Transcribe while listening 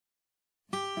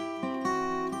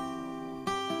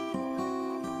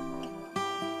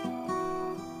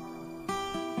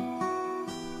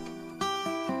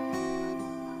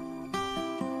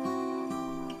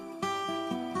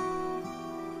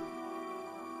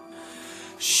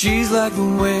She's like the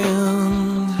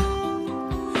wind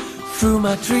through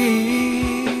my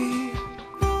tree.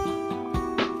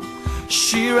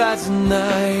 She rides the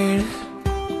night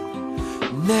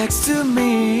next to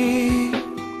me.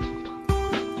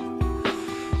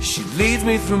 She leads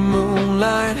me through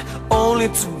moonlight, only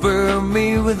to burn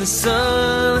me with the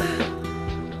sun.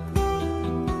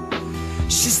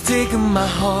 She's taken my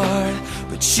heart,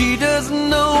 but she doesn't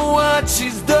know what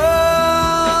she's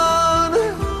done.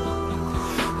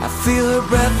 I feel her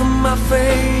breath on my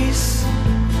face,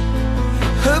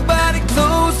 her body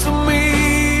close to me.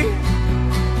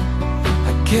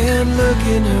 I can't look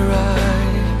in her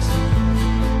eyes,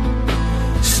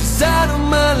 she's out of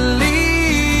my league.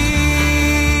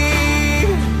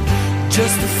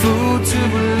 Just a fool to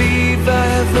believe I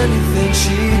have anything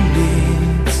she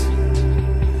needs.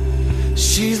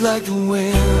 She's like the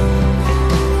wind.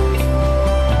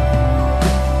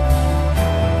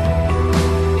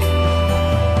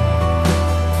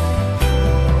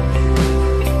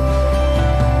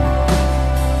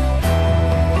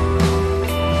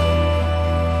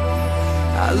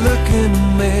 I look in the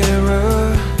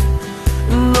mirror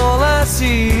and all I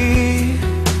see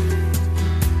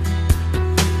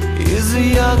is a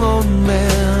young old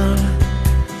man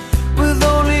with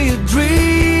only a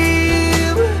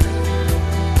dream.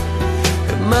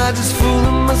 Am I just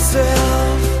fooling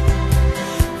myself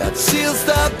that she'll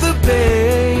stop the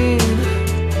pain?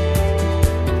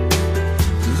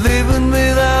 Living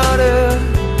without her,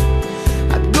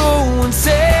 I'd go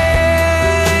insane.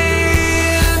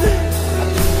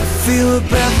 I feel her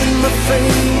breath in my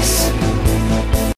face,